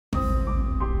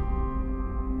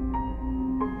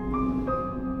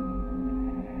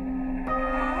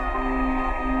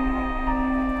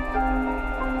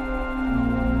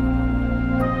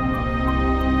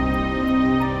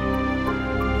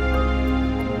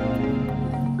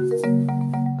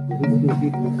Jai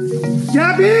Bhim, Jai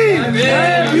Bhim,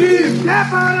 Jai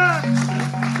Bharat,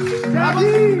 Jai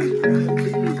Bhim,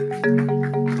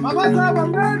 Baba Saheb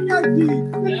Ambedkar ji.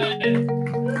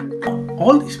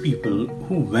 All these people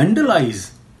who vandalize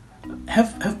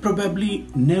have probably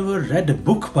never read a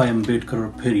book by Ambedkar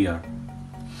or Periyar.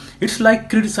 It's like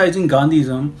criticizing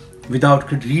Gandhism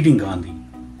without reading Gandhi.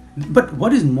 But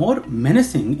what is more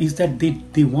menacing is that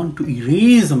they want to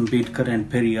erase Ambedkar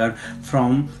and Periyar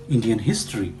from Indian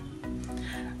history.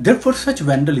 Therefore, such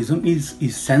vandalism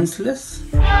is senseless.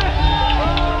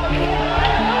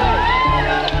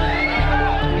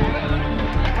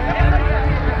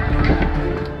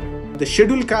 The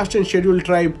Scheduled Caste and Scheduled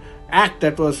Tribe Act,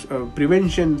 that was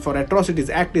Prevention for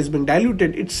Atrocities Act, has been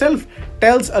diluted, itself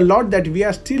tells a lot that we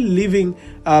are still living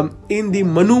in the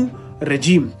Manu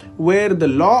regime, where the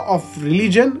law of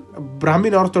religion,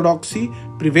 Brahmin orthodoxy,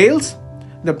 prevails.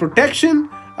 The protection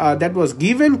that was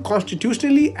given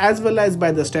constitutionally as well as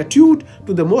by the statute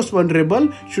to the most vulnerable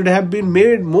should have been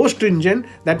made more stringent.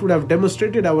 That would have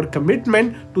demonstrated our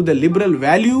commitment to the liberal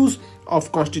values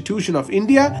of Constitution of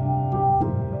India.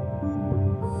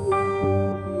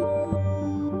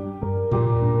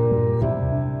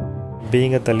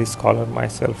 Being a Dalit scholar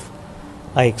myself,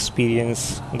 I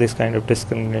experience this kind of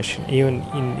discrimination. Even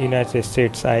in United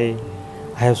States, I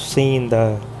have seen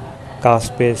the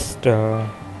caste-based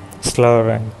slur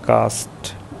and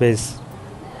caste-based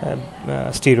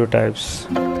stereotypes.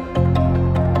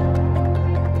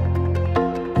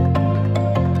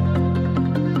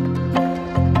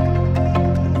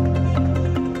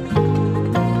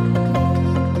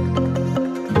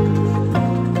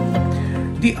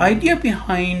 The idea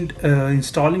behind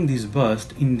installing these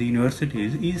busts in the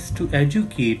universities is to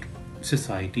educate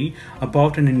society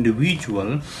about an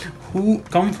individual who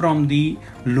come from the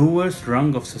lowest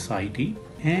rung of society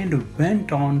and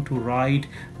went on to write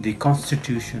the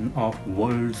constitution of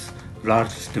world's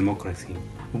largest democracy.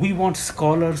 We want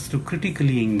scholars to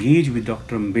critically engage with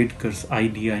Dr. Ambedkar's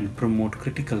idea and promote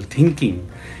critical thinking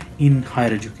in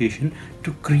higher education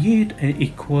to create an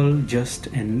equal, just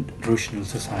and rational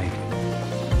society.